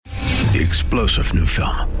The explosive new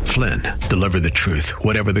film, Flynn, deliver the truth,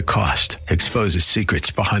 whatever the cost, exposes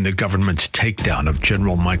secrets behind the government's takedown of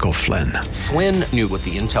General Michael Flynn. Flynn knew what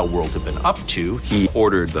the intel world had been up to. He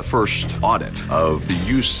ordered the first audit of the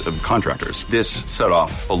use of contractors. This set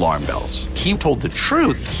off alarm bells. He told the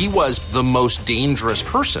truth. He was the most dangerous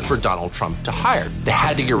person for Donald Trump to hire. They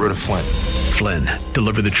had to get rid of Flynn. Flynn,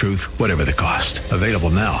 deliver the truth, whatever the cost. Available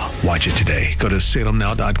now. Watch it today. Go to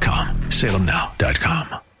salemnow.com.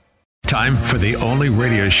 salemnow.com. Time for the only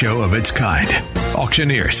radio show of its kind.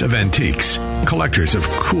 Auctioneers of antiques, collectors of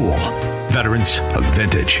cool, veterans of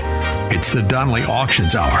vintage. It's the Donnelly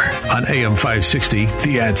Auctions Hour on AM 560,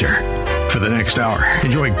 The Answer. For the next hour,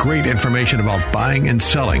 enjoy great information about buying and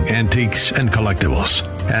selling antiques and collectibles,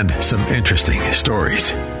 and some interesting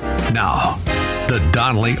stories. Now, the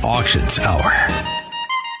Donnelly Auctions Hour.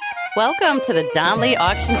 Welcome to the Donnelly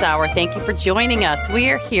Auctions Hour. Thank you for joining us. We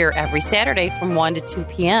are here every Saturday from 1 to 2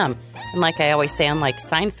 p.m. And like I always say, unlike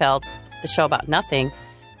Seinfeld, the show about nothing,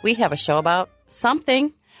 we have a show about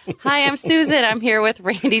something. Hi, I'm Susan. I'm here with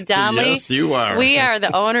Randy Donnelly. Yes, you are. We are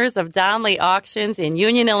the owners of Donnelly Auctions in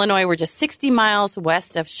Union, Illinois. We're just 60 miles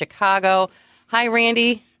west of Chicago. Hi,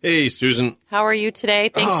 Randy. Hey, Susan. How are you today?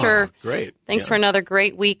 Great. Thanks for another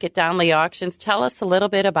great week at Donnelly Auctions. Tell us a little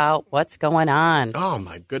bit about what's going on. Oh,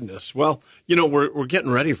 my goodness. Well, you know, we're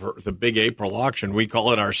getting ready for the big April auction. We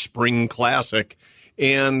call it our Spring Classic.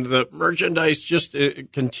 And the merchandise just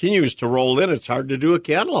continues to roll in. It's hard to do a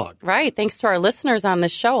catalog. Right. Thanks to our listeners on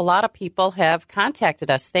this show. A lot of people have contacted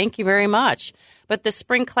us. Thank you very much. But the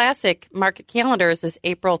Spring Classic market calendars is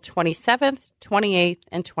April 27th, 28th,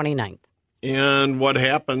 and 29th. And what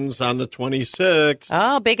happens on the 26th?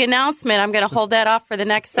 Oh, big announcement. I'm going to hold that off for the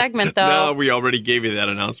next segment, though. No, we already gave you that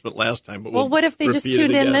announcement last time. But well, what if they just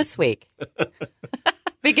tuned in this week?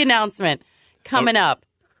 Big announcement coming up.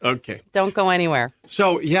 Okay. Don't go anywhere.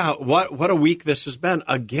 So, yeah, what a week this has been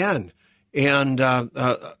again. And,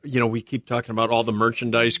 you know, we keep talking about all the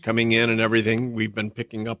merchandise coming in and everything. We've been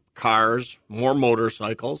picking up cars, more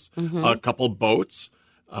motorcycles, a couple boats,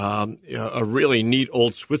 a really neat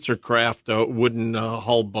old Switzercraft wooden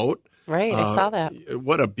hull boat. Right, I saw that.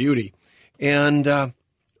 What a beauty. And,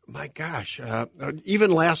 my gosh,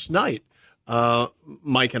 even last night,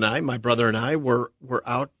 Mike and I, my brother and I, were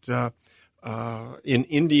out in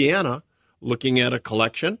Indiana looking at a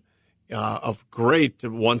collection of great,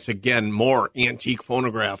 once again, more antique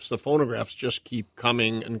phonographs. The phonographs just keep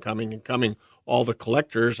coming and coming and coming. All the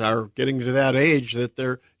collectors are getting to that age that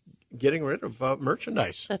they're getting rid of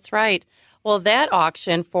merchandise. That's right. Well, that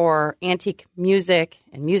auction for antique music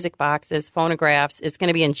and music boxes, phonographs, is going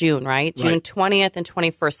to be in June, right? June 20th and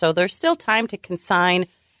 21st. So there's still time to consign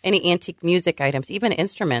any antique music items, even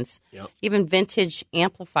instruments, even vintage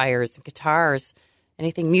amplifiers, guitars,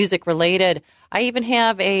 anything music related. I even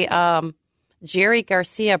have a Jerry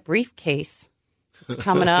Garcia briefcase. It's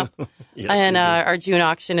coming up in our June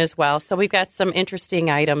auction as well. So we've got some interesting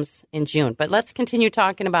items in June. But let's continue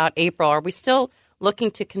talking about April. Are we still looking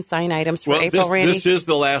to consign items for April, Randy? This is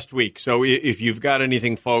the last week. So if you've got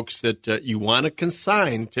anything, folks, that you want to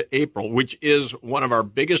consign to April, which is one of our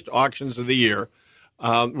biggest auctions of the year,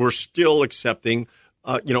 we're still accepting,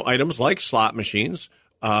 items like slot machines,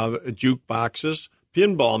 jukeboxes,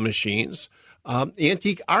 pinball machines,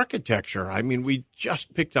 antique architecture. I mean, we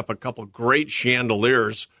just picked up a couple great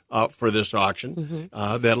chandeliers for this auction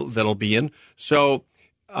that'll be in. So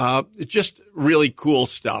just really cool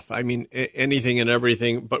stuff. I mean, anything and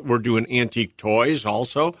everything. But we're doing antique toys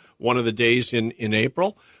also one of the days in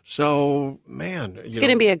April. So, man. It's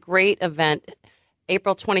going to be a great event.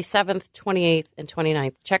 April 27th, 28th, and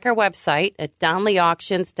 29th. Check our website at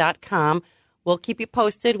donnellyauctions.com. We'll keep you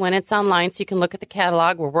posted when it's online so you can look at the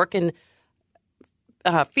catalog. We're working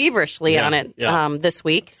feverishly on it this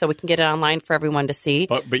week so we can get it online for everyone to see.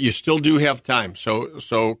 But you still do have time,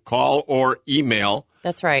 so call or email.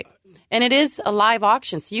 That's right. And it is a live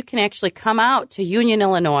auction, so you can actually come out to Union,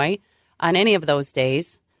 Illinois on any of those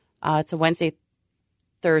days. It's a Wednesday,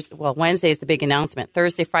 Thursday. Well, Wednesday is the big announcement.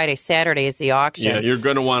 Thursday, Friday, Saturday is the auction. Yeah, you're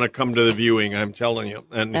going to want to come to the viewing, I'm telling you.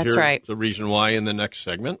 And that's here's right. the reason why in the next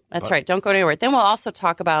segment. That's right. Don't go anywhere. Then we'll also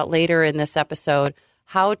talk about later in this episode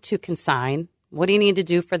how to consign. What do you need to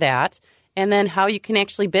do for that? And then how you can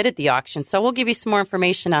actually bid at the auction. So we'll give you some more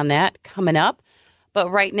information on that coming up.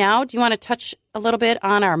 But right now, do you want to touch a little bit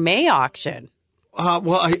on our May auction?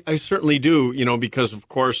 Well, I certainly do, because, of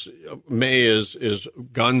course, May is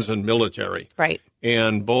guns and military. Right.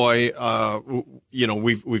 And, boy,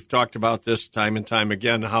 we've talked about this time and time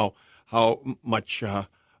again, how much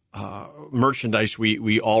merchandise.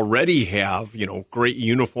 We already have, great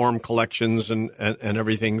uniform collections and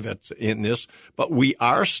everything that's in this. But we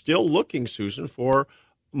are still looking, Susan, for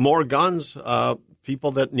more guns,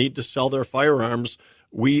 people that need to sell their firearms.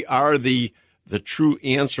 We are the true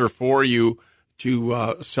answer for you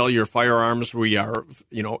to sell your firearms. We are,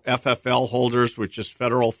 FFL holders, which is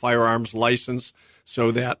Federal Firearms License,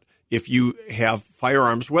 so that if you have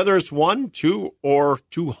firearms, whether it's 1, 2, or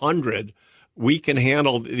 200, we can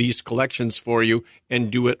handle these collections for you and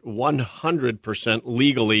do it 100%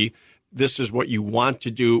 legally. This is what you want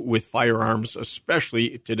to do with firearms,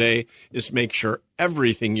 especially today, is make sure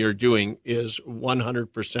everything you're doing is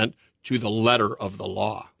 100% to the letter of the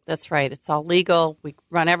law. That's right. It's all legal. We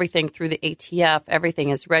run everything through the ATF. Everything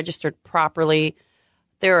is registered properly.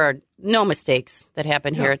 There are no mistakes that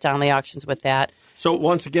happen here at Donnelly Auctions with that. So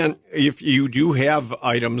once again, if you do have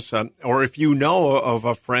items or if you know of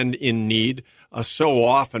a friend in need, so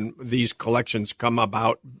often these collections come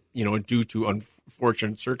about, due to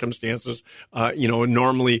unfortunate circumstances.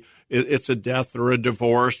 Normally it's a death or a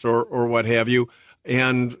divorce or what have you.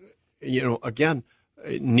 And, again,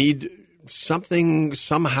 need something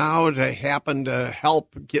somehow to happen to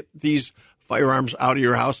help get these firearms out of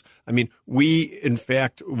your house. I mean, we, in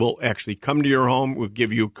fact, will actually come to your home. We'll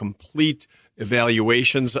give you complete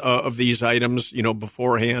evaluations of these items,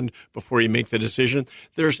 beforehand, before you make the decision.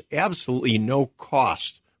 There's absolutely no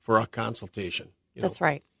cost for a consultation. That's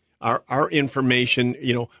right. Our information,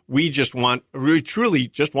 we truly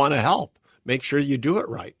just want to help. Make sure you do it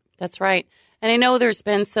right. That's right. And I know there's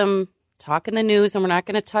been some talk in the news, and we're not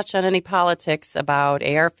going to touch on any politics about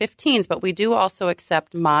AR-15s, but we do also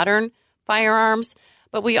accept modern firearms.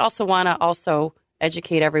 But we also want to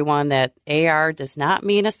educate everyone that AR does not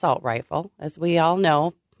mean assault rifle. As we all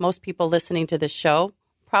know, most people listening to this show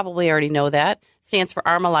probably already know that. It stands for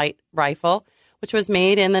Armalite rifle, which was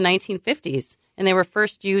made in the 1950s, and they were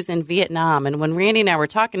first used in Vietnam. And when Randy and I were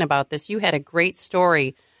talking about this, you had a great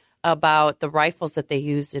story about the rifles that they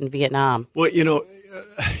used in Vietnam. Well,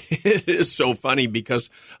 it is so funny because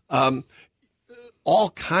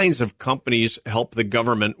all kinds of companies help the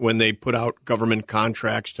government when they put out government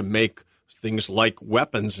contracts to make things like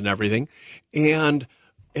weapons and everything. And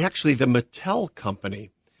actually the Mattel company.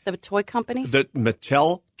 The toy company? The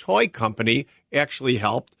Mattel toy company actually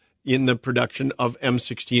helped in the production of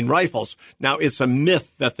M16 rifles. Now, it's a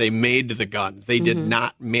myth that they made the gun. They did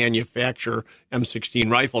not manufacture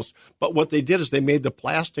M16 rifles. But what they did is they made the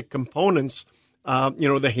plastic components,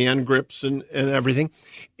 the hand grips and everything.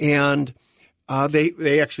 And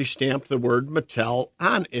they actually stamped the word Mattel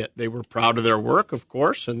on it. They were proud of their work, of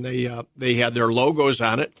course, and they had their logos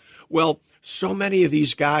on it. Well, so many of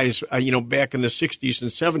these guys, back in the 60s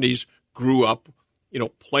and 70s grew up,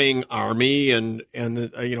 playing Army and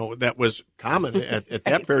that was common at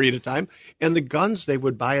that period of time. And the guns they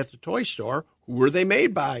would buy at the toy store, who were they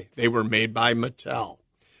made by? They were made by Mattel.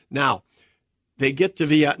 Now, they get to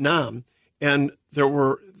Vietnam, and there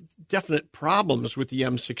were definite problems with the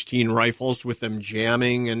M16 rifles, with them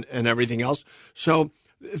jamming and everything else. So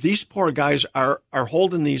these poor guys are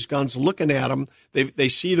holding these guns, looking at them. They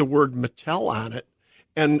see the word Mattel on it,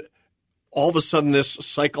 and all of a sudden this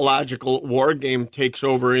psychological war game takes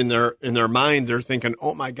over in their mind. They're thinking,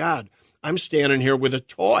 oh, my God, I'm standing here with a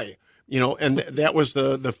toy, and that was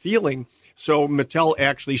the feeling. So Mattel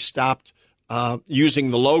actually stopped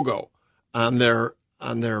using the logo on their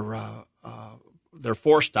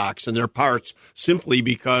forestocks and their parts, simply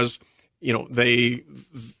because they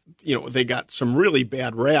got some really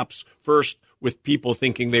bad raps, first with people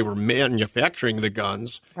thinking they were manufacturing the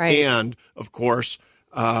guns, right. And of course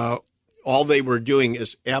all they were doing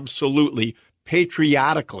is absolutely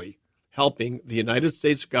patriotically helping the United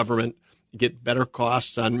States government get better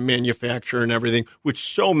costs on manufacture and everything, which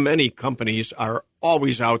so many companies are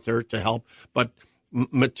always out there to help. But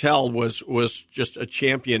Mattel was just a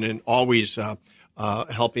champion and always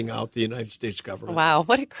helping out the United States government. Wow,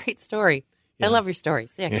 what a great story. Yeah. I love your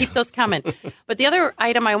stories. Yeah, keep those coming. But the other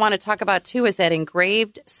item I want to talk about, too, is that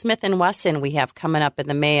engraved Smith & Wesson we have coming up in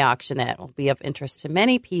the May auction that will be of interest to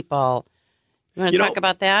many people. You want to talk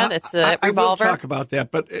about that? It's a revolver? I will talk about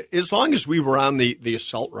that, but as long as we were on the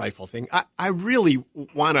assault rifle thing, I really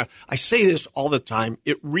want to – I say this all the time.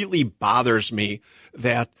 It really bothers me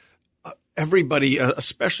that everybody,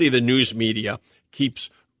 especially the news media,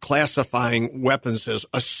 keeps classifying weapons as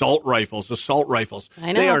assault rifles.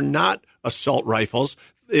 I know. They are not assault rifles.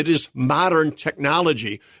 It is modern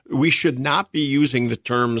technology. We should not be using the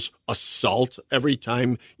terms assault every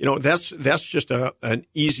time. That's just an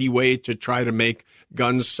easy way to try to make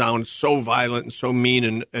guns sound so violent and so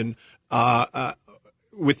mean and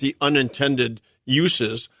with the unintended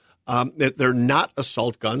uses. that they're not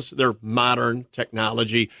assault guns. They're modern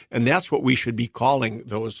technology, and that's what we should be calling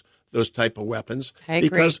those type of weapons. I agree.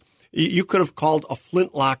 Because you could have called a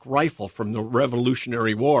flintlock rifle from the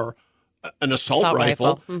Revolutionary War an assault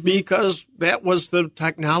rifle because that was the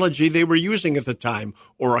technology they were using at the time,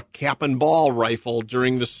 or a cap and ball rifle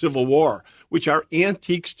during the Civil War, which are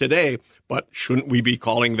antiques today, but shouldn't we be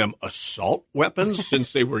calling them assault weapons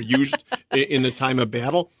since they were used in the time of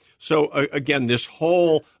battle? So again, this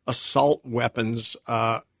whole assault weapons,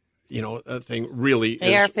 thing really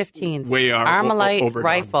AR-15s, is way Armalite overdone.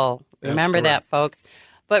 Rifle. That's Remember correct. that, folks.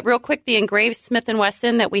 But real quick, the engraved Smith &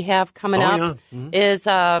 Wesson that we have coming up is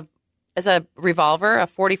a revolver, a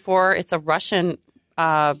 44. It's a Russian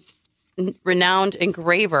renowned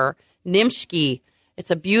engraver, Nimsky.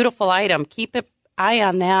 It's a beautiful item. Keep an eye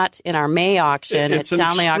on that in our May auction it's at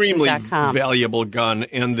an extremely DonnellyAuctions.com. valuable gun,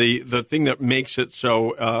 and the thing that makes it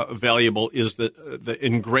so valuable is the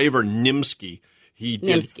engraver Nimsky. He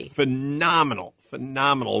did phenomenal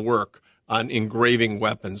work on engraving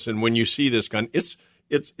weapons, and when you see this gun,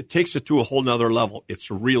 it takes it to a whole nother level.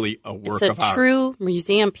 It's really a work of art. It's a true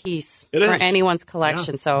museum piece for anyone's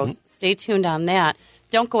collection, so stay tuned on that.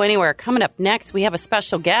 Don't go anywhere. Coming up next, we have a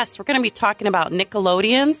special guest. We're going to be talking about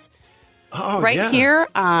Nickelodeons here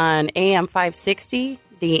on AM 560.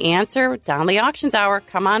 The Answer, Donnelly Auctions Hour.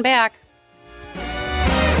 Come on back.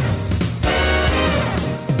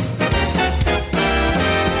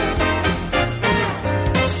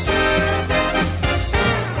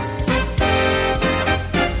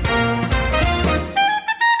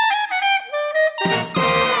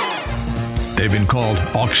 They've been called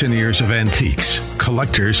auctioneers of antiques,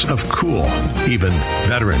 collectors of cool, even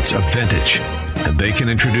veterans of vintage. And they can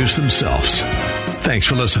introduce themselves. Thanks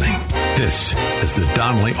for listening. This is the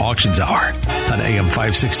Donnelly Auctions Hour on AM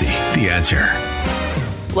 560, The Answer.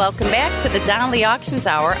 Welcome back to the Donnelly Auctions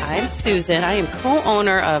Hour. I'm Susan. I am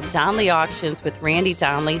co-owner of Donnelly Auctions with Randy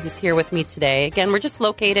Donnelly, who's here with me today. Again, we're just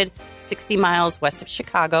located 60 miles west of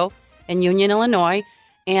Chicago in Union, Illinois.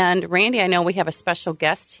 And Randy, I know we have a special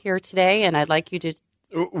guest here today, and I'd like you to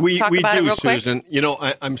talk about it real quick. Susan. You know,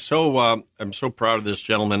 I'm so proud of this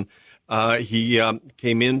gentleman. He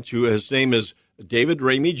came into, his name is David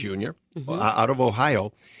Ramey Jr. Out of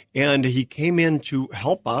Ohio, and he came in to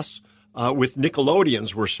help us with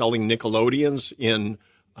Nickelodeons. We're selling Nickelodeons in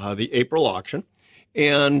the April auction,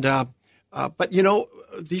 and but you know,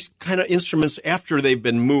 these kind of instruments after they've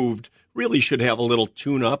been moved really should have a little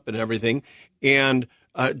tune-up and everything, and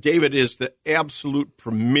David is the absolute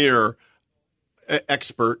premier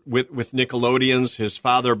expert with Nickelodeons, his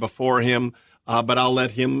father before him, but I'll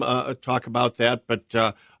let him talk about that. But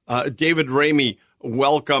David Ramey,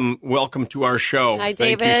 welcome to our show. Hi,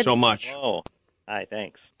 David. Thank you so much. Oh, hi,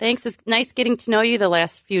 thanks. Thanks. It's nice getting to know you the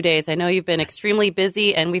last few days. I know you've been extremely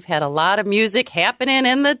busy, and we've had a lot of music happening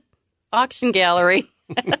in the auction gallery.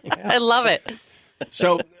 I love it.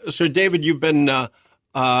 So David, you've been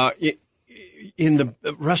in the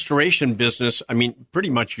restoration business, I mean, pretty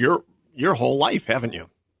much your whole life, haven't you?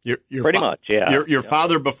 Pretty much, yeah. Your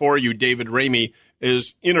father before you, David Ramey,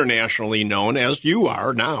 is internationally known, as you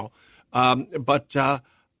are now. But tell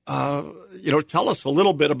us a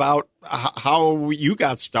little bit about how you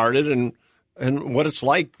got started and what it's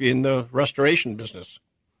like in the restoration business.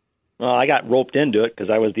 Well, I got roped into it because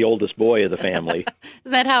I was the oldest boy of the family.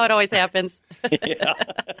 Isn't that how it always happens? Yeah.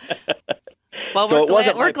 Well,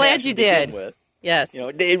 we're glad you did. Yes. You know,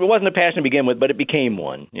 it wasn't a passion to begin with, but it became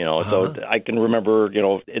one. You know, so I can remember, you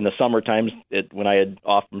know, in the summer times when I had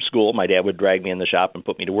off from school, my dad would drag me in the shop and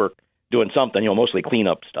put me to work doing something, you know, mostly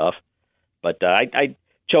cleanup stuff. But I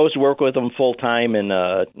chose to work with him full time in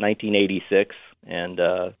 1986 and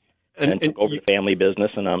took over the family business,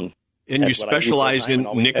 and you specialize in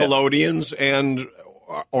Nickelodeons and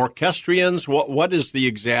orchestrions. What is the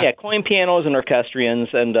exact? Yeah, coin pianos and orchestrions,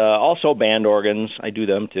 and also band organs. I do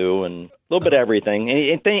them too, and a little bit of everything.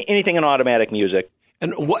 Anything in automatic music.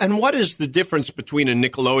 And what is the difference between a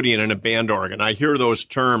Nickelodeon and a band organ? I hear those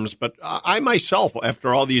terms, but I myself,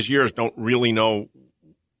 after all these years, don't really know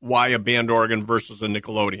why a band organ versus a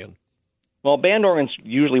Nickelodeon. Well, band organs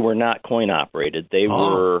usually were not coin operated. They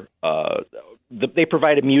were they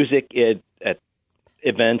provided music at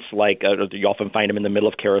events like you often find them in the middle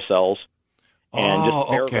of carousels and just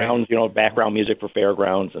fairgrounds, you know, background music for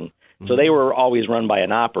fairgrounds, and so they were always run by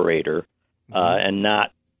an operator and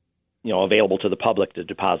not, you know, available to the public to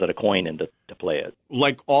deposit a coin and to play it.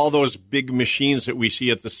 Like all those big machines that we see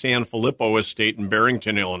at the San Filippo estate in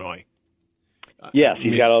Barrington, Illinois. Yes,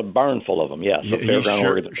 he's got a barn full of them. Yes, he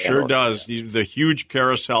sure does. The huge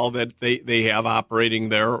carousel that they have operating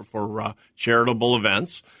there for charitable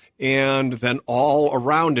events, and then all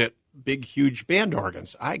around it big, huge band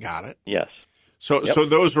organs. I got it. Yes. So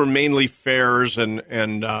those were mainly fairs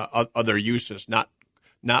and other uses, not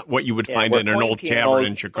what you would find in an old tavern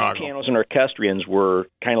in Chicago. Pianos and orchestrions were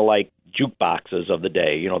kind of like jukeboxes of the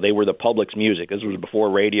day. You know, they were the public's music. This was before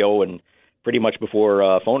radio and pretty much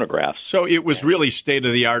before phonographs. So it was really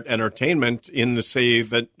state-of-the-art entertainment in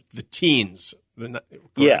the teens.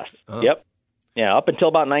 Yes. Yep. Yeah, up until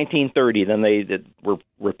about 1930, then they were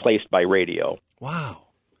replaced by radio. Wow,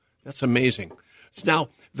 that's amazing. Now,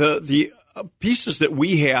 the pieces that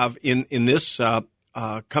we have in this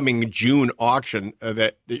coming June auction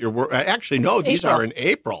that you're actually no, these are in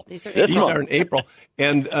April. These are in April,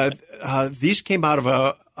 and these came out of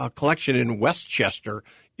a collection in Westchester,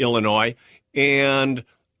 Illinois. And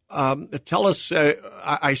tell us,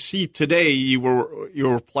 I see today you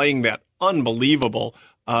were playing that unbelievable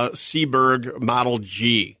Seeburg Model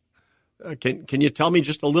G. Can you tell me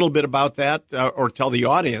just a little bit about that, or tell the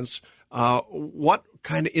audience what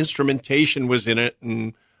kind of instrumentation was in it,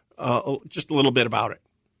 and just a little bit about it?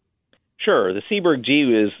 Sure. The Seeburg G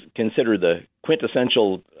is considered the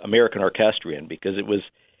quintessential American orchestrion because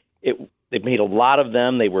they made a lot of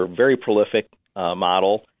them. They were a very prolific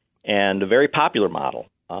model and a very popular model.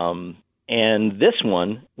 And this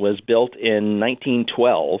one was built in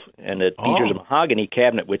 1912, and it features a mahogany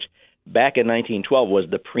cabinet, which back in 1912 was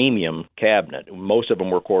the premium cabinet. Most of them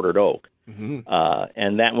were quartered oak. Mm-hmm.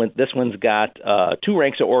 And this one's got 2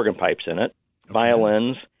 ranks of organ pipes in it,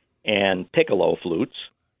 violins, and piccolo flutes.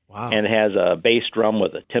 Wow. And it has a bass drum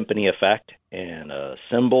with a timpani effect, and a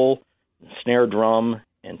cymbal, snare drum,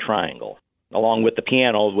 and triangle, along with the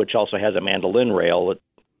piano, which also has a mandolin rail that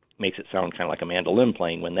makes it sound kind of like a mandolin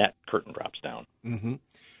playing when that curtain drops down. Mm-hmm.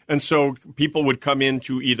 And so people would come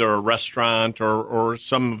into either a restaurant or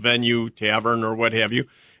some venue, tavern or what have you,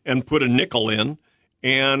 and put a nickel in,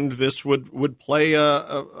 and this would play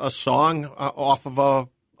a song off of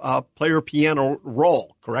a player piano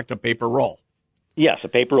roll, correct? A paper roll. Yes, a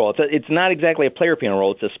paper roll. It's not exactly a player piano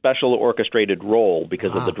roll. It's a special orchestrated roll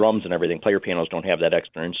because of the drums and everything. Player pianos don't have that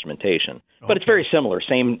extra instrumentation. But it's very similar,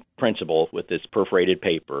 same principle with this perforated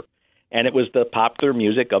paper. And it was the popular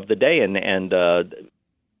music of the day, and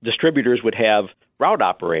distributors would have route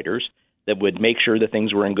operators that would make sure that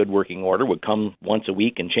things were in good working order, would come once a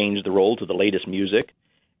week and change the roll to the latest music,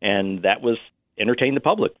 and that was entertain the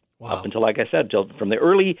public. Wow. Up until, like I said, from the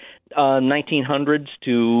early 1900s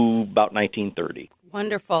to about 1930.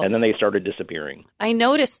 Wonderful. And then they started disappearing. I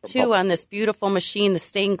noticed, too, on this beautiful machine, the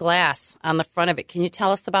stained glass on the front of it. Can you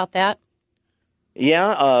tell us about that?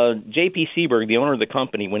 Yeah. J.P. Seeburg, the owner of the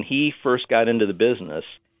company, when he first got into the business,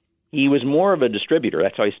 he was more of a distributor.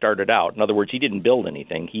 That's how he started out. In other words, he didn't build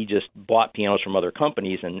anything. He just bought pianos from other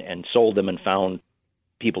companies and sold them and found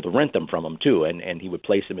people to rent them from him, too, and he would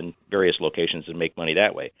place them in various locations and make money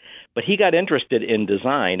that way. But he got interested in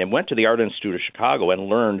design and went to the Art Institute of Chicago and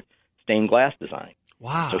learned stained glass design.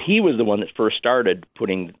 Wow. So he was the one that first started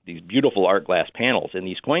putting these beautiful art glass panels in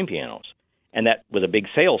these coin pianos, and that was a big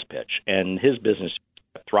sales pitch. And his business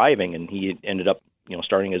kept thriving, and he ended up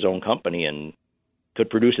starting his own company and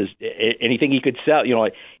could produce anything he could sell.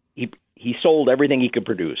 He sold everything he could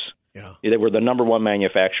produce. Yeah. They were the number one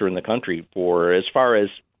manufacturer in the country for as far as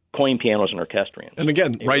coin pianos and orchestrions. And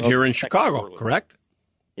again, right here in Chicago, correct?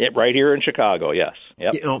 Yeah, right here in Chicago, yes.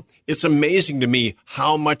 Yep. It's amazing to me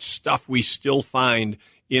how much stuff we still find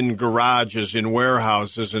in garages, in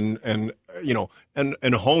warehouses, and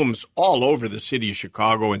homes all over the city of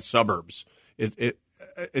Chicago and suburbs. It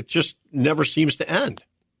just never seems to end.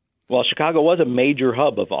 Well, Chicago was a major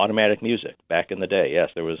hub of automatic music back in the day. Yes,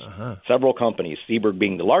 there was several companies, Seeburg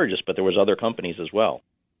being the largest, but there was other companies as well.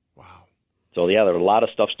 Wow. So, yeah, there were a lot of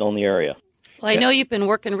stuff still in the area. Well, I know you've been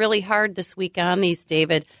working really hard this week on these,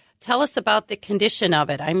 David. Tell us about the condition of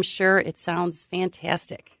it. I'm sure it sounds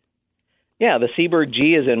fantastic. Yeah, the Seeburg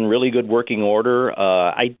G is in really good working order.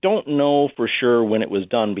 I don't know for sure when it was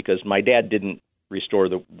done because my dad didn't restore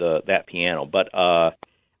that piano, but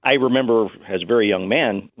I remember as a very young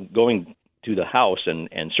man going to the house and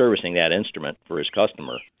servicing that instrument for his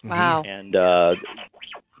customer. Wow. And the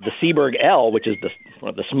Seeburg L, which is one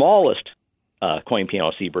of the smallest coin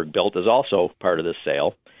piano Seeburg built, is also part of this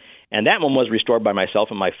sale. And that one was restored by myself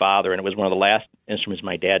and my father, and it was one of the last instruments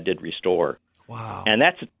my dad did restore. Wow. And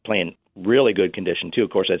that's playing really good condition, too. Of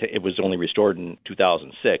course, it was only restored in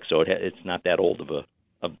 2006, so it's not that old of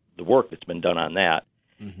the work that's been done on that.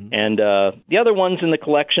 Mm-hmm. And the other ones in the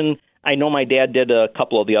collection, I know my dad did a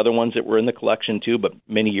couple of the other ones that were in the collection too, but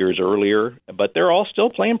many years earlier. But they're all still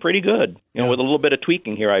playing pretty good. With a little bit of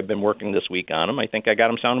tweaking here, I've been working this week on them. I think I got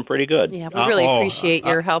them sounding pretty good. Yeah, we really appreciate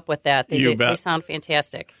your help with that. They sound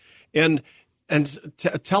fantastic. And And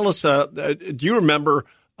tell us, do you remember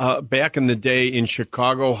back in the day in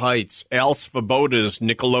Chicago Heights, Al Svoboda's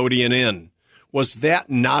Nickelodeon Inn? Was that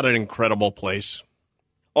not an incredible place?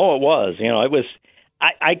 Oh, it was. You know, it was.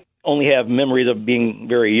 I only have memories of being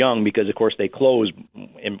very young because, of course, they closed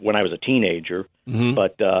when I was a teenager. Mm-hmm.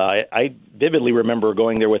 But I vividly remember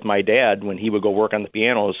going there with my dad when he would go work on the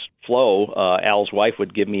pianos. Flo, Al's wife,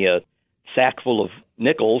 would give me a sack full of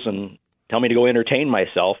nickels and tell me to go entertain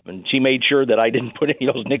myself, and she made sure that I didn't put any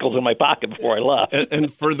of those nickels in my pocket before I left. And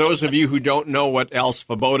for those of you who don't know what Al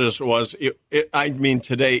Svoboda's was,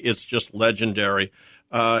 today it's just legendary.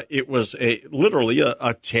 It was literally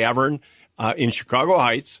a tavern in Chicago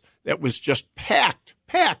Heights that was just packed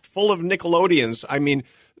full of Nickelodeons. I mean,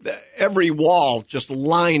 every wall just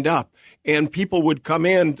lined up, and people would come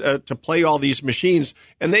in to play all these machines,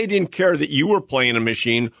 and they didn't care that you were playing a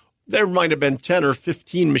machine. There might have been 10 or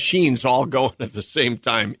 15 machines all going at the same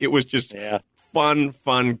time. It was just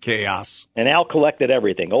fun chaos. And Al collected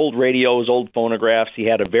everything, old radios, old phonographs. He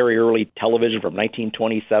had a very early television from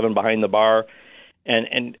 1927 behind the bar.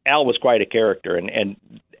 And Al was quite a character. And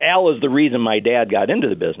Al is the reason my dad got into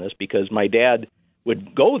the business, because my dad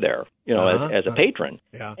would go there, as a patron.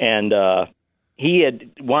 Yeah. And he had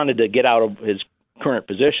wanted to get out of his current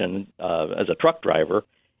position as a truck driver.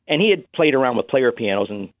 And he had played around with player pianos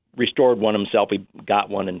and restored one himself. He got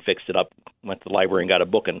one and fixed it up, went to the library and got a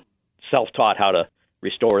book and self-taught how to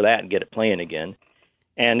restore that and get it playing again.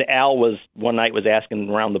 And Al one night was asking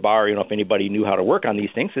around the bar, if anybody knew how to work on these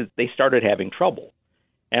things. They started having trouble.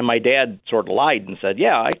 And my dad sort of lied and said,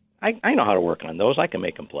 yeah, I know how to work on those. I can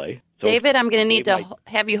make them play. So David, I'm going to need to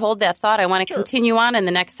have you hold that thought. I want to continue on in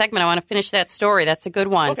the next segment. I want to finish that story. That's a good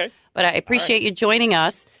one. Okay. But I appreciate you joining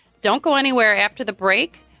us. Don't go anywhere after the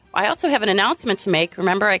break. I also have an announcement to make.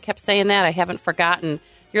 Remember, I kept saying that. I haven't forgotten.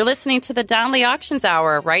 You're listening to the Donnelly Auctions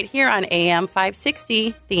Hour right here on AM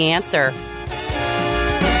 560, The Answer.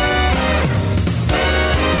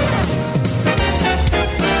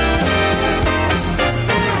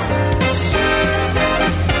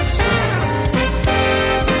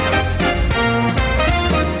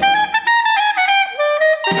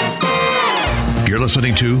 You're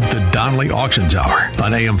listening to the Donnelly Auctions Hour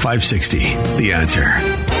on AM 560, The Answer.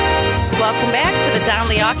 Welcome back to the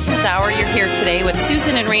Donnelly Auctions Hour. You're here today with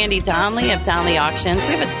Susan and Randy Donnelly of Donnelly Auctions. We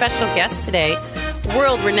have a special guest today,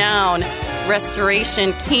 world-renowned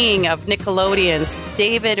restoration king of Nickelodeons,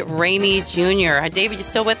 David Ramey Jr. David, you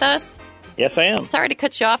still with us? Yes, I am. Sorry to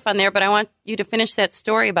cut you off on there, but I want you to finish that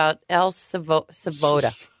story about Al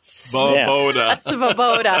Svoboda. Svoboda.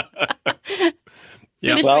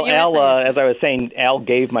 Yeah. Well, Al, as I was saying, Al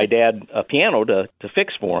gave my dad a piano to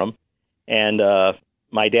fix for him, and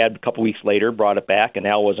my dad, a couple weeks later, brought it back, and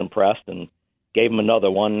Al was impressed and gave him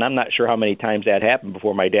another one. And I'm not sure how many times that happened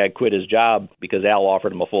before my dad quit his job, because Al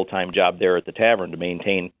offered him a full-time job there at the tavern to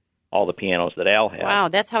maintain all the pianos that Al had. Wow,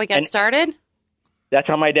 that's how he got started? That's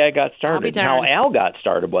how my dad got started. How Al got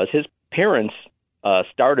started was his parents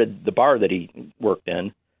started the bar that he worked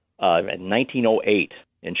in 1908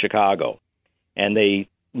 in Chicago. And they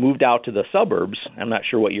moved out to the suburbs. I'm not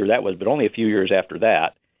sure what year that was, but only a few years after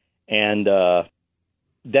that. And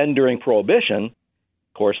then during Prohibition,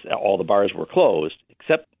 of course, all the bars were closed,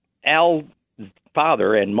 except Al's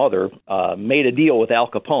father and mother made a deal with Al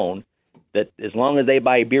Capone that as long as they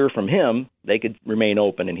buy beer from him, they could remain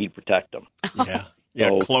open and he'd protect them. Yeah,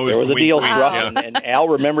 so closed. There was a deal struck, and Al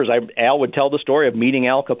remembers. Al would tell the story of meeting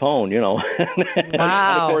Al Capone. Wow. And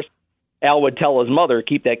of course, Al would tell his mother,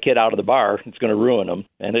 "Keep that kid out of the bar; it's going to ruin him."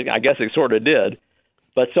 And I guess it sort of did.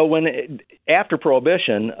 But so after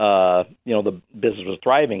Prohibition, the business was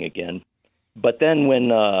thriving again. But then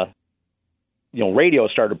when radio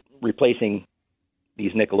started replacing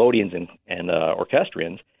these Nickelodeons and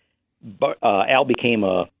orchestrions, Al became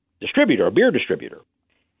a beer distributor.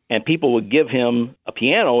 And people would give him a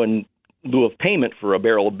piano in lieu of payment for a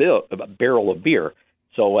barrel of beer.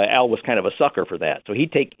 So Al was kind of a sucker for that. So he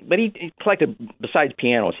collected, besides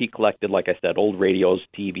pianos, he collected, like I said, old radios,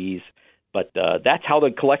 TVs. But that's how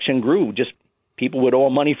the collection grew. Just people would owe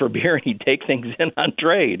him money for beer, and he'd take things in on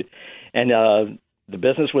trade. And the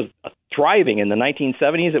business was thriving in the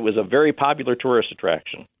 1970s. It was a very popular tourist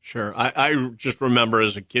attraction. Sure. I just remember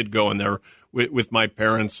as a kid going there with my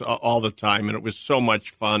parents all the time, and it was so much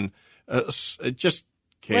fun. Just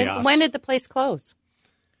chaos. When did the place close?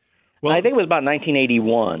 Well, I think it was about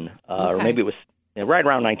 1981, or maybe it was right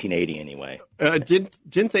around 1980 anyway.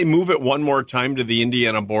 Didn't they move it one more time to the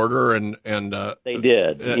Indiana border? And they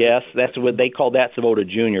did. Yes, that's what they called that Svoboda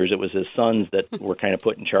Juniors. It was his sons that were kind of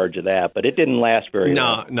put in charge of that, but it didn't last very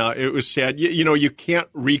long. No, it was sad. You can't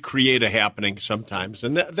recreate a happening sometimes,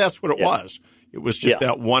 and that's what it was. It was just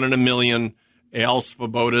that 1 in a million Al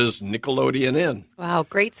Svoboda's Nickelodeon Inn. Wow,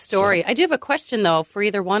 great story. I do have a question, though, for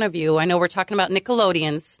either one of you. I know we're talking about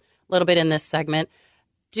Nickelodeons a little bit in this segment.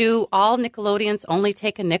 Do all Nickelodeons only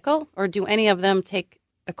take a nickel, or do any of them take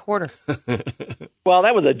a quarter? Well,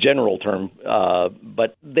 that was a general term,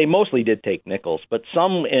 but they mostly did take nickels. But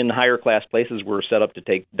some in higher class places were set up to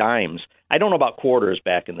take dimes. I don't know about quarters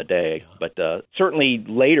back in the day, but certainly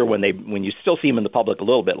later when you still see them in the public a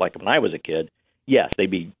little bit, like when I was a kid, yes, they'd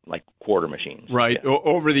be like quarter machines. Right. Yeah.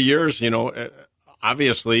 Over the years,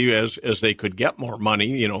 obviously, as they could get more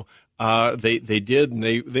money, they did, and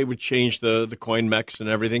they would change the coin mechs and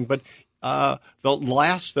everything. But the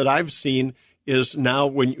last that I've seen is now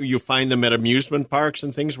when you find them at amusement parks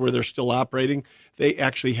and things where they're still operating, they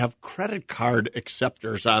actually have credit card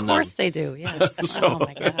acceptors on them. Of course they do, yes. So, oh,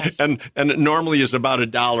 my gosh. And it normally is about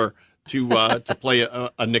 $1 to play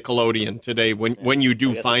a Nickelodeon today when you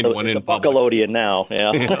do find one in public. Buckalodian now,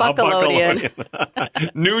 yeah.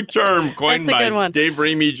 Buckalodian. New term coined by Dave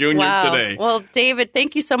Ramey Jr. today. Well, David,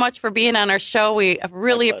 thank you so much for being on our show. We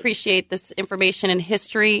really appreciate this information and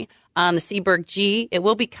history on the Seaberg G. It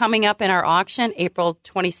will be coming up in our auction April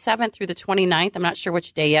 27th through the 29th. I'm not sure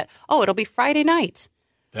which day yet. Oh, it'll be Friday night.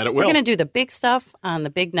 That it will. We're going to do the big stuff on the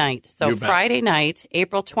big night. So Friday night,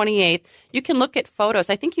 April 28th. You can look at photos.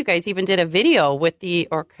 I think you guys even did a video with the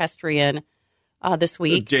orchestrion this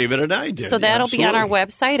week. David and I did. So that'll be on our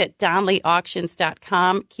website at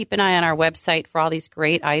DonleyAuctions.com. Keep an eye on our website for all these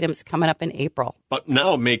great items coming up in April. But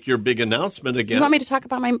now make your big announcement again. You want me to talk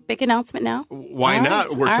about my big announcement now? Why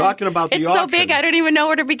not? We're talking about the auction. It's so big, I don't even know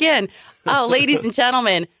where to begin. Oh, ladies and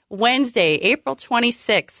gentlemen, Wednesday, April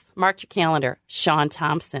 26th, mark your calendar, Sean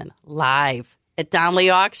Thompson, live at Donley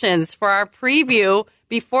Auctions for our preview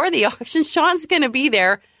before the auction. Sean's going to be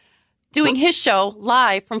there doing his show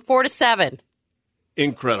live from 4 to 7.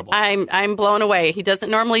 Incredible. I'm blown away. He doesn't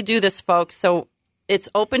normally do this, folks, so it's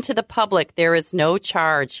open to the public. There is no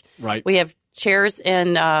charge. Right. We have chairs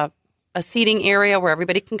and a seating area where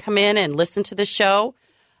everybody can come in and listen to the show.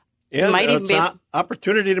 And might even be an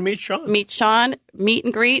opportunity to meet Sean. Meet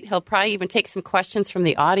and greet. He'll probably even take some questions from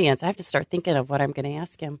the audience. I have to start thinking of what I'm going to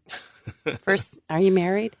ask him. First, are you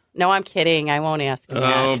married? No, I'm kidding. I won't ask him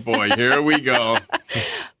that. Oh, boy. Here we go.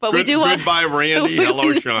 But we do. Goodbye, Randy.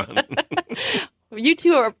 Hello, Sean. You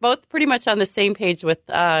two are both pretty much on the same page with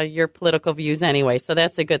your political views anyway, so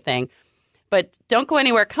that's a good thing. But don't go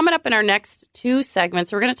anywhere. Coming up in our next two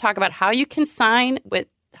segments, we're going to talk about how you can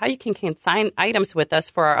consign items with us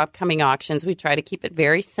for our upcoming auctions. We try to keep it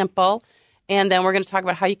very simple. And then we're going to talk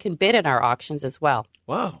about how you can bid at our auctions as well.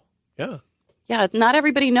 Wow. Yeah. Yeah, not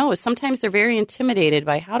everybody knows. Sometimes they're very intimidated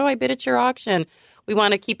by, how do I bid at your auction? We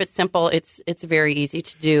want to keep it simple. It's very easy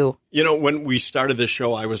to do. When we started this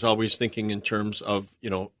show, I was always thinking in terms of,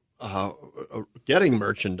 getting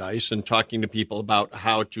merchandise and talking to people about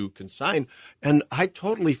how to consign. And I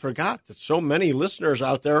totally forgot that so many listeners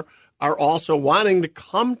out there are also wanting to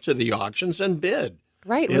come to the auctions and bid.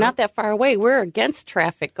 Right. We're not that far away. We're against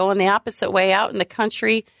traffic, going the opposite way out in the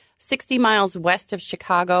country, 60 miles west of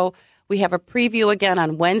Chicago. We have a preview again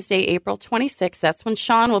on Wednesday, April 26th. That's when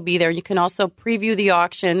Sean will be there. You can also preview the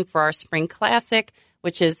auction for our Spring Classic,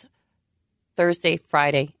 which is Thursday,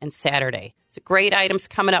 Friday, and Saturday. It's great items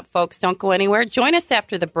coming up, folks. Don't go anywhere. Join us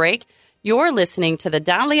after the break. You're listening to the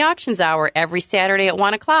Donley Auctions Hour every Saturday at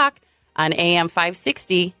 1 o'clock on AM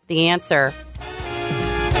 560, The Answer.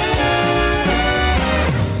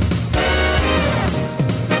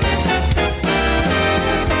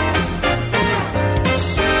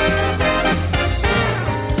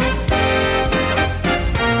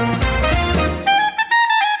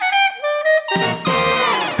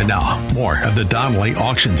 And now, more of the Donley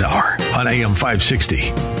Auctions Hour on AM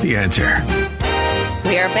 560. The Answer.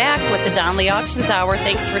 We are back with the Donley Auctions Hour.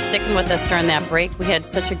 Thanks for sticking with us during that break. We had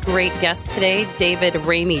such a great guest today, David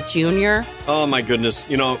Ramey Jr. Oh, my goodness.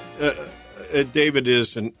 David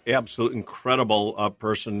is an absolute incredible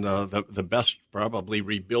person, the best probably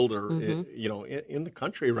rebuilder, in the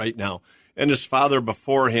country right now. And his father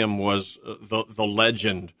before him was the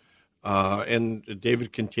legend. And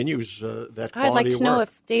David continues that quality I'd like to of know work.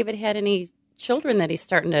 if David had any children that he's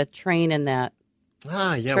starting to train in that.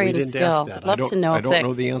 Yeah, we trade didn't skill. ask that. I'd love to know I don't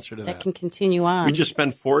know the answer to that. That can continue on. We just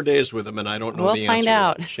spent 4 days with him, and I don't know the answer. We'll find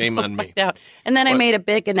out. To that. Shame on me. Find out. And then I made a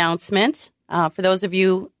big announcement for those of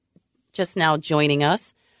you just now joining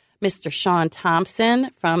us. Mr. Sean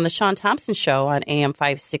Thompson from the Sean Thompson Show on AM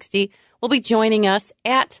 560 will be joining us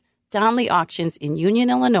at Donley Auctions in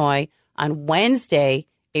Union, Illinois on Wednesday,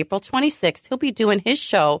 April 26th. He'll be doing his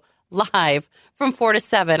show live from 4 to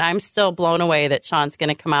 7. I'm still blown away that Sean's going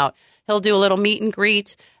to come out. He'll do a little meet and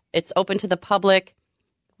greet It's open to the public.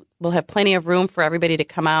 We'll have plenty of room for everybody to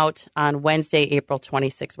come out on Wednesday, April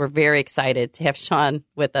 26th. We're very excited to have Sean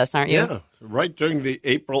with us, aren't you? Yeah, right during the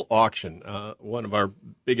April auction, one of our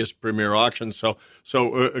biggest premier auctions.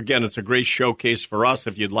 So again, it's a great showcase for us.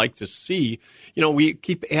 If you'd like to see, we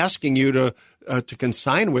keep asking you to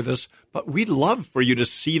consign with us, but we'd love for you to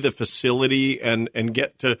see the facility and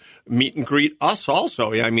get to meet and greet us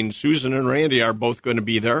also. I mean, Susan and Randy are both going to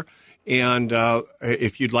be there. And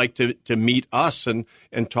if you'd like to meet us and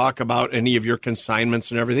talk about any of your consignments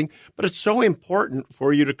and everything. But it's so important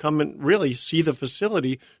for you to come and really see the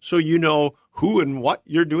facility so you know who and what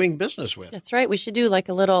you're doing business with. That's right. We should do like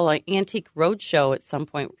a little antique roadshow at some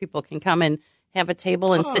point where people can come and have a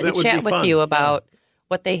table and sit and chat with you about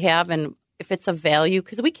what they have and if it's of value.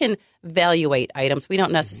 Because we can valuate items. We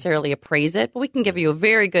don't necessarily appraise it, but we can give you a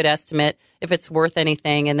very good estimate if it's worth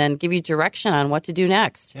anything and then give you direction on what to do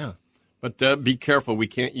next. Yeah. But be careful. We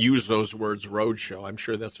can't use those words, roadshow. I'm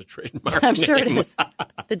sure that's a trademark I'm sure name. it is.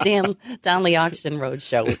 The Donley Auction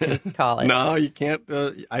Roadshow, we can call it. No, you can't.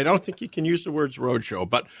 I don't think you can use the words roadshow.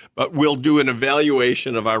 But we'll do an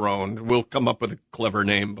evaluation of our own. We'll come up with a clever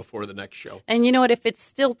name before the next show. And you know what? If it's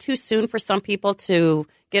still too soon for some people to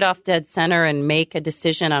get off dead center and make a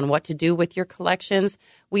decision on what to do with your collections,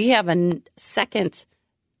 we have a second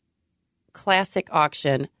classic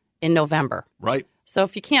auction in November. Right. So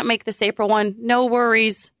if you can't make this April one, no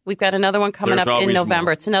worries. We've got another one coming There's up in November.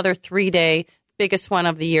 more. It's another 3-day, biggest one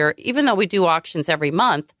of the year. Even though we do auctions every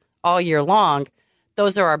month, all year long,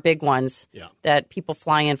 those are our big ones that people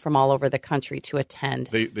fly in from all over the country to attend.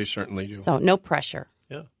 They certainly do. So no pressure.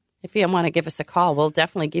 Yeah. If you want to give us a call, we'll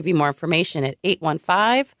definitely give you more information at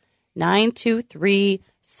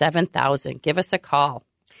 815-923-7000. Give us a call.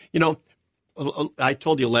 I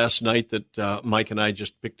told you last night that Mike and I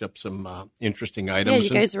just picked up some interesting Yeah, items.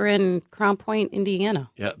 you guys were in Crown Point,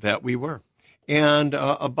 Indiana. Yeah, that we were. And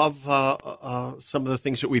above some of the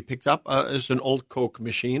things that we picked up is an old Coke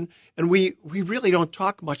machine. And we really don't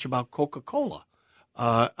talk much about Coca-Cola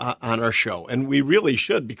on our show. And we really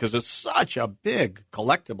should because it's such a big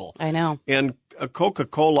collectible. I know. And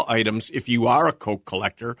Coca-Cola items, if you are a Coke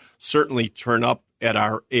collector, certainly turn up at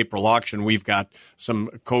our April auction. We've got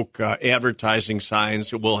some Coke advertising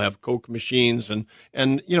signs. We'll have Coke machines and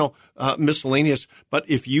miscellaneous. But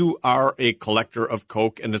if you are a collector of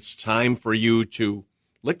Coke and it's time for you to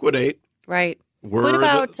liquidate, right. we're What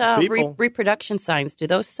about people. reproduction signs? Do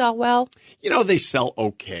those sell well? They sell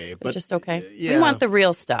okay. But just okay. Yeah. We want the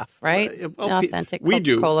real stuff, right? Well, the authentic we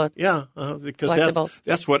Coca-Cola. do. Yeah, because collectibles.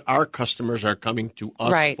 that's what our customers are coming to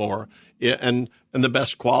us Right. for, and the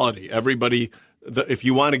best quality. Everybody. If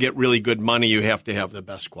you want to get really good money, you have to have the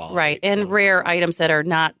best quality. Right, and rare items that are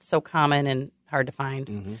not so common and hard to find.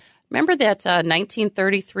 Mm-hmm. Remember that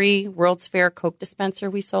 1933 World's Fair Coke dispenser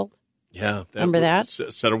we sold? Yeah. Remember that?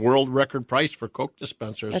 Set a world record price for Coke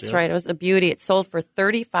dispensers. That's right. It was a beauty. It sold for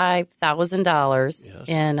 $35,000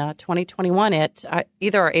 in 2021 at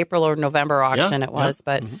either our April or November auction it was.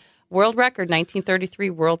 But world record, 1933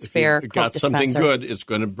 World's Fair Coke got dispenser. something good, it's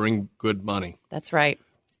going to bring good money. That's right.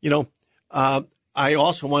 I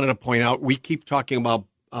also wanted to point out, we keep talking about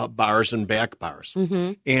bars and back bars.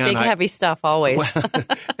 Mm-hmm. And Big, heavy stuff always.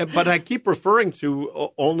 But I keep referring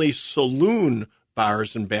to only saloon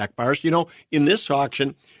bars and back bars. In this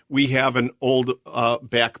auction, we have an old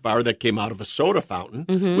back bar that came out of a soda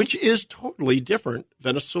fountain, which is totally different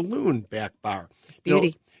than a saloon back bar. It's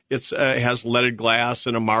beauty. It has leaded glass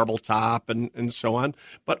and a marble top and so on.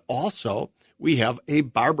 But also, we have a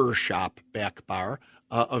barber shop back bar,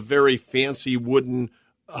 a very fancy wooden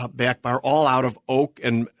back bar, all out of oak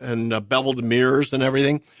and beveled mirrors and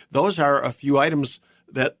everything. Those are a few items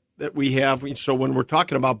that we have. So when we're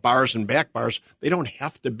talking about bars and back bars, they don't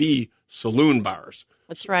have to be saloon bars.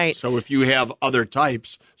 That's right. So if you have other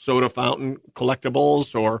types, soda fountain,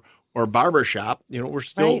 collectibles, or barber shop, we're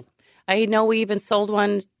still. Right. I know we even sold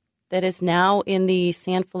one that is now in the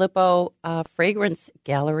San Filippo Fragrance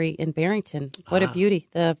Gallery in Barrington. What a beauty.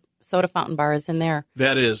 The soda fountain bar is in there.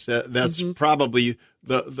 That is. That's probably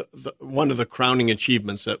the one of the crowning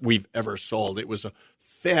achievements that we've ever sold. It was a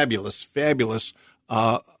fabulous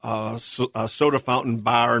soda fountain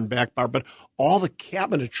bar and back bar, but all the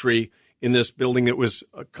cabinetry in this building that was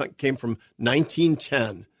came from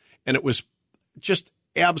 1910, and it was just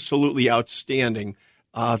absolutely outstanding.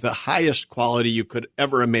 The highest quality you could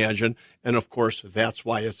ever imagine. And, of course, that's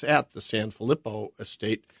why it's at the San Filippo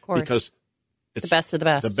estate. Of course. Because it's the best of the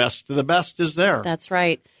best. The best of the best is there. That's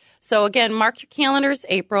right. So, again, mark your calendars,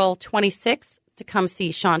 April 26th, to come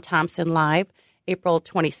see Sean Thompson live April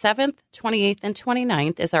 27th, 28th, and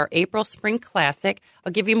 29th is our April Spring Classic.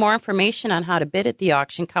 I'll give you more information on how to bid at the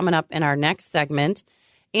auction coming up in our next segment.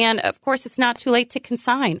 And, of course, it's not too late to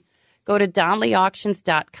consign. Go to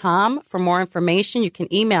DonnellyAuctions.com for more information. You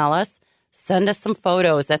can email us. Send us some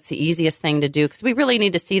photos. That's the easiest thing to do because we really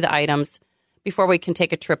need to see the items before we can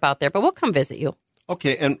take a trip out there. But we'll come visit you.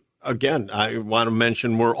 Okay, and again, I want to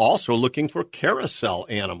mention we're also looking for carousel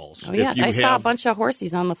animals. Oh, yeah. I saw a bunch of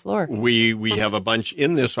horsies on the floor. We have a bunch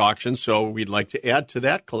in this auction, so we'd like to add to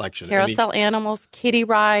that collection. Carousel animals, kiddie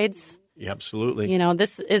rides. Yeah, absolutely. You know,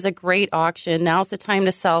 this is a great auction. Now's the time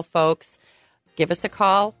to sell, folks. Give us a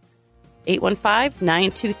call,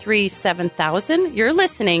 815-923-7000. You're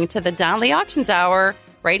listening to the Donnelly Auctions Hour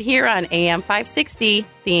right here on AM 560,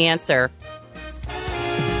 The Answer.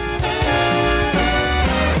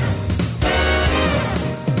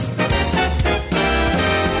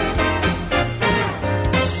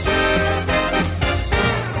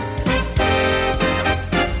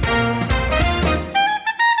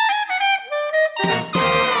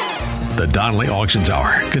 The Donnelly Auctions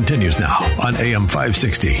Hour continues now on AM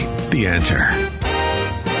 560. The Answer.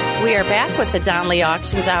 We are back with the Donnelly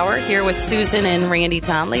Auctions Hour here with Susan and Randy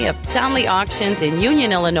Donnelly of Donnelly Auctions in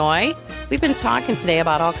Union, Illinois. We've been talking today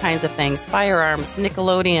about all kinds of things, firearms,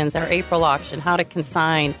 Nickelodeons, our April auction, how to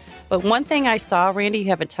consign. But one thing I saw, Randy, you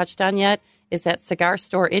haven't touched on yet, is that cigar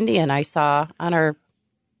store Indian I saw on our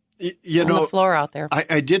the floor out there.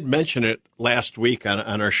 I did mention it last week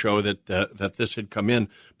on our show that this had come in,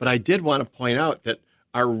 but I did want to point out that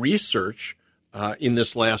our research in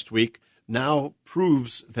this last week now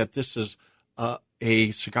proves that this is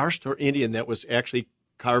a cigar store Indian that was actually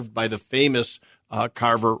carved by the famous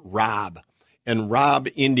carver Rob. And Rob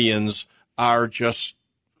Indians are just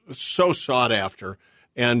so sought after.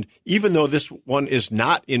 And even though this one is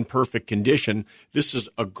not in perfect condition, this is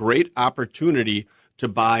a great opportunity to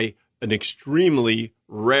buy an extremely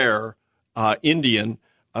rare Indian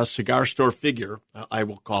cigar store figure, I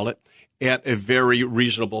will call it, at a very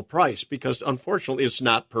reasonable price. Because unfortunately, it's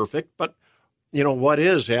not perfect, but what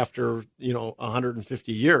is after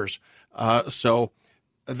 150 years. So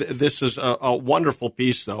this is a wonderful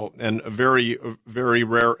piece, though, and very, very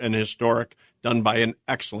rare and historic, done by an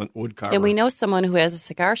excellent wood carver. And we know someone who has a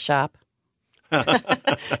cigar shop.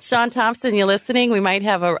 Sean Thompson, you listening? We might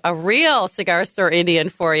have a real cigar store Indian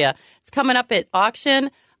for you. It's coming up at auction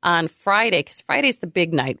on Friday, because Friday's the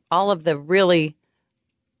big night. All of the really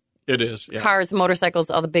cars, motorcycles,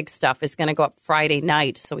 all the big stuff is going to go up Friday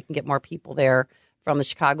night, so we can get more people there from the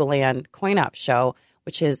Chicagoland Coin Op Show,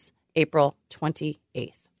 which is April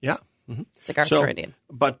 28th. Yeah. Mm-hmm. Cigar store Indian.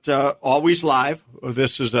 But always live.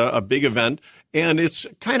 This is a big event, and it's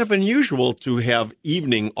kind of unusual to have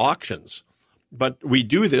evening auctions. But we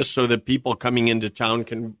do this so that people coming into town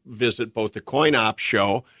can visit both the Coin Op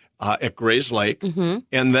Show at Grays Lake,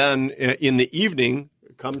 and then in the evening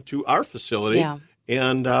come to our facility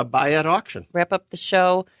and buy at auction. Wrap up the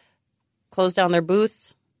show, close down their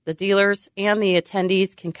booths. The dealers and the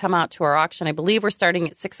attendees can come out to our auction. I believe we're starting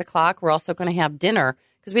at 6 o'clock. We're also going to have dinner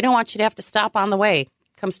because we don't want you to have to stop on the way.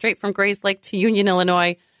 Come straight from Grays Lake to Union,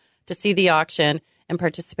 Illinois to see the auction and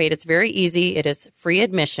participate. It's very easy. It is free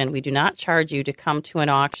admission. We do not charge you to come to an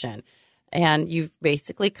auction. And you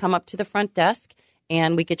basically come up to the front desk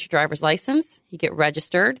and we get your driver's license. You get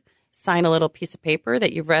registered, sign a little piece of paper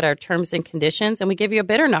that you've read our terms and conditions, and we give you a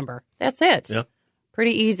bidder number. That's it. Yeah.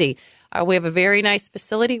 Pretty easy. We have a very nice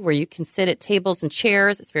facility where you can sit at tables and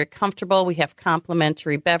chairs. It's very comfortable. We have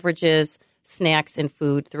complimentary beverages, snacks, and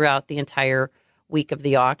food throughout the entire week of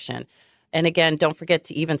the auction. And again, don't forget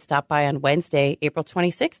to even stop by on Wednesday, April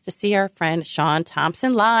 26th, to see our friend Sean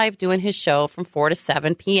Thompson live doing his show from 4 to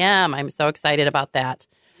 7 p.m. I'm so excited about that.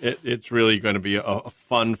 It's really going to be a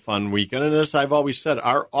fun weekend. And as I've always said,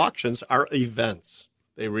 our auctions are events.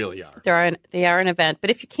 They really are. They are an event. But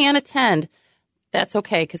if you can't attend, that's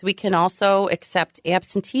okay, because we can also accept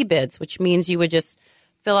absentee bids, which means you would just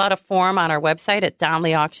fill out a form on our website at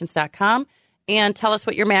DonnellyAuctions.com and tell us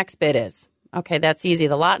what your max bid is. Okay, that's easy.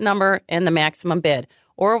 The lot number and the maximum bid.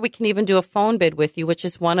 Or we can even do a phone bid with you, which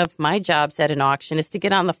is one of my jobs at an auction, is to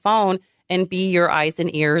get on the phone and be your eyes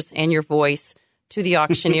and ears and your voice to the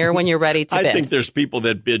auctioneer when you're ready to bid. I think there's people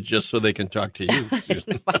that bid just so they can talk to you,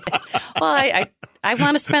 Susan. Well, I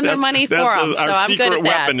want to spend their money for them, so I'm good at that. Our secret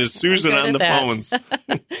weapon is Susan on the phones.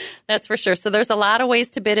 That's for sure. So there's a lot of ways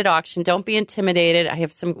to bid at auction. Don't be intimidated. I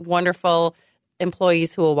have some wonderful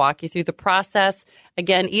employees who will walk you through the process.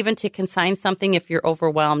 Again, even to consign something, if you're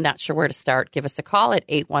overwhelmed, not sure where to start, give us a call at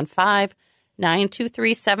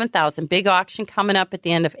 815-923-7000. Big auction coming up at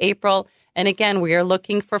the end of April. And again, we are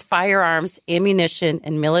looking for firearms, ammunition,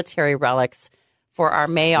 and military relics for our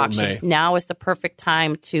May auction. May. Now is the perfect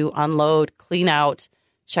time to unload, clean out,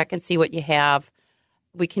 check and see what you have.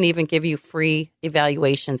 We can even give you free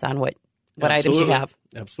evaluations on what items you have.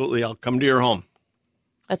 Absolutely. I'll come to your home.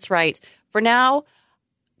 That's right. For now,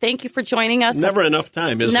 thank you for joining us. Never enough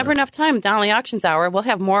time, is Never there? enough time. Donnelly Auctions Hour. We'll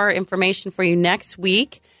have more information for you next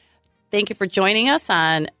week. Thank you for joining us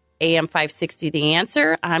on AM 560 The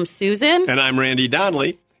Answer. I'm Susan. And I'm Randy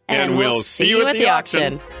Donnelly. And we'll see you at the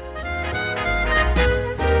auction.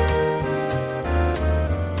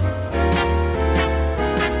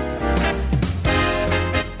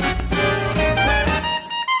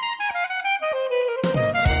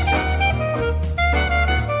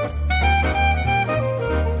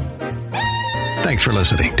 Thanks for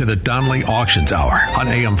listening to the Donnelly Auctions Hour on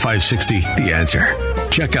AM 560 The Answer.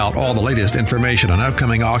 Check out all the latest information on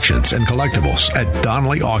upcoming auctions and collectibles at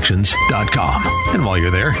DonnellyAuctions.com. And while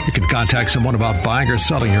you're there, you can contact someone about buying or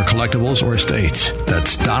selling your collectibles or estates.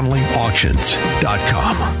 That's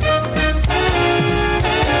DonnellyAuctions.com.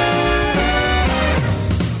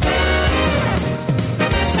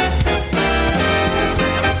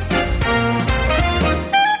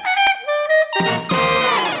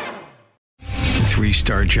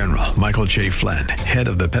 Three-star General Michael J. Flynn, head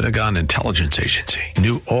of the Pentagon Intelligence Agency,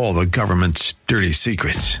 knew all the government's dirty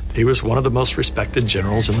secrets. He was one of the most respected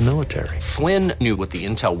generals in the military. Flynn knew what the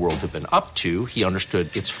intel world had been up to. He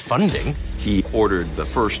understood its funding. He ordered the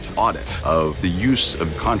first audit of the use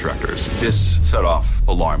of contractors. This set off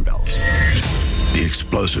alarm bells. The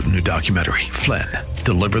explosive new documentary, Flynn,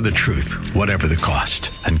 Deliver the Truth, Whatever the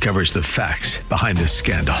Cost, uncovers the facts behind this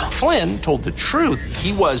scandal. Flynn told the truth.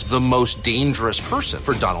 He was the most dangerous person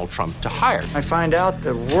for Donald Trump to hire. I find out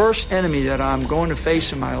the worst enemy that I'm going to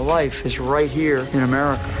face in my life is right here in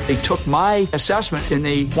America. They took my assessment and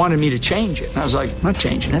they wanted me to change it. And I was like, I'm not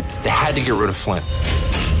changing it. They had to get rid of Flynn.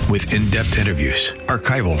 With in-depth interviews,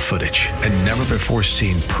 archival footage, and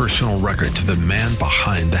never-before-seen personal records of the man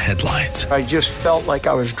behind the headlines. I just felt like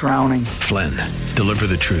I was drowning. Flynn, Deliver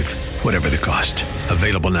the Truth, Whatever the Cost.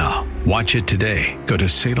 Available now. Watch it today. Go to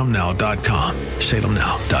SalemNow.com.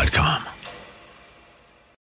 SalemNow.com.